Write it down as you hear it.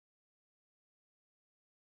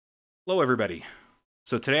Hello everybody.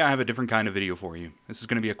 So today I have a different kind of video for you. This is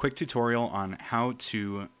going to be a quick tutorial on how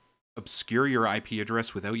to obscure your IP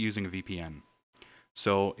address without using a VPN.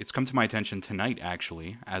 So it's come to my attention tonight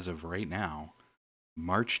actually, as of right now,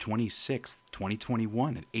 March 26th,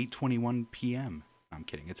 2021 at 8:21 p.m. I'm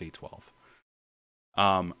kidding, it's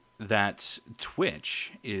 8:12. That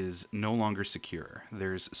Twitch is no longer secure.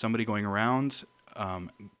 There's somebody going around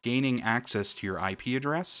gaining access to your IP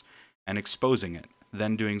address and exposing it,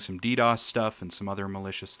 then doing some DDoS stuff and some other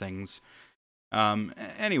malicious things.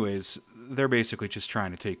 Anyways, they're basically just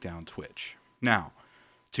trying to take down Twitch. Now,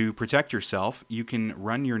 to protect yourself, you can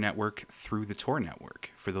run your network through the Tor network.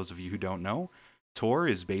 For those of you who don't know, Tor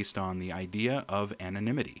is based on the idea of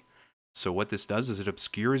anonymity. So what this does is it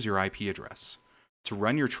obscures your IP address. To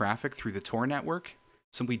run your traffic through the Tor network,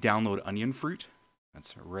 simply download dragonfruit.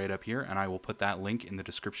 That's right up here, and I will put that link in the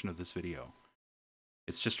description of this video.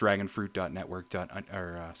 It's just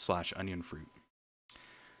dragonfruit.network/onionfruit.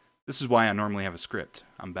 This is why I normally have a script.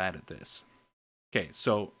 I'm bad at this. Okay,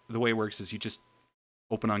 so the way it works is you just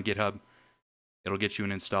open on GitHub. It'll get you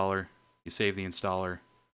an installer. You save the installer.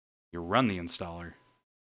 You run the installer.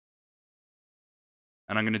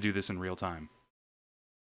 And I'm going to do this in real time,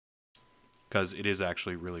 because it is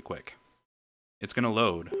actually really quick. It's going to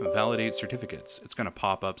load, validate certificates. It's going to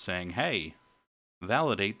pop up saying, hey,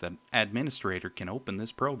 validate that administrator can open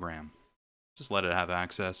this program. Just let it have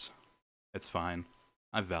access. It's fine.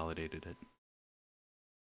 I've validated it.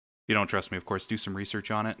 If you don't trust me, of course, do some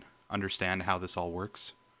research on it. Understand how this all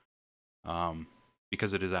works.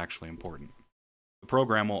 Because it is actually important. The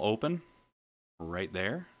program will open right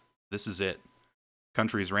there. This is it.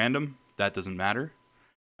 Country is random. That doesn't matter.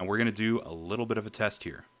 And we're going to do a little bit of a test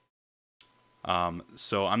here.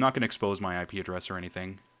 So I'm not going to expose my IP address or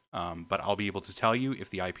anything. But I'll be able to tell you if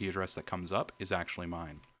the IP address that comes up is actually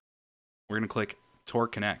mine. We're going to click Tor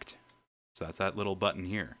Connect. So that's that little button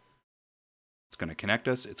here. It's going to connect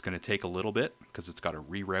us. It's going to take a little bit because it's got to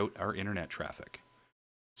reroute our internet traffic.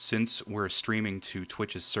 Since we're streaming to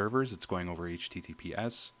Twitch's servers, it's going over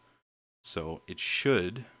HTTPS. So it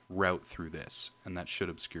should route through this, and that should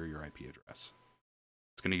obscure your IP address.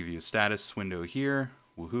 It's going to give you a status window here.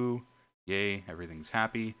 Woohoo. Yay, everything's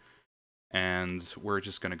happy. And we're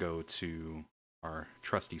just going to go to our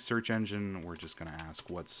trusty search engine. We're just going to ask,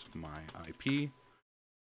 what's my IP?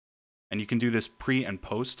 And you can do this pre and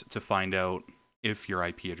post to find out if your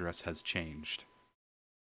IP address has changed.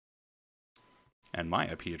 And my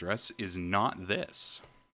IP address is not this.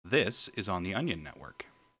 This is on the Onion network.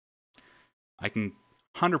 I can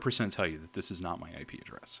 100% tell you that this is not my IP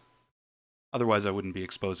address. Otherwise, I wouldn't be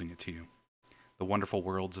exposing it to you. The wonderful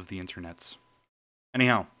worlds of the internets.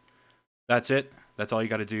 Anyhow, that's it. That's all you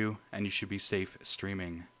got to do, and you should be safe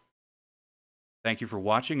streaming. Thank you for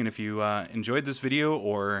watching, and if you enjoyed this video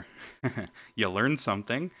or you learned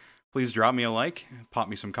something, please drop me a like, pop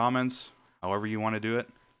me some comments, however you want to do it.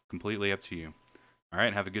 Completely up to you. All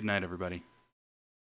right, have a good night, everybody.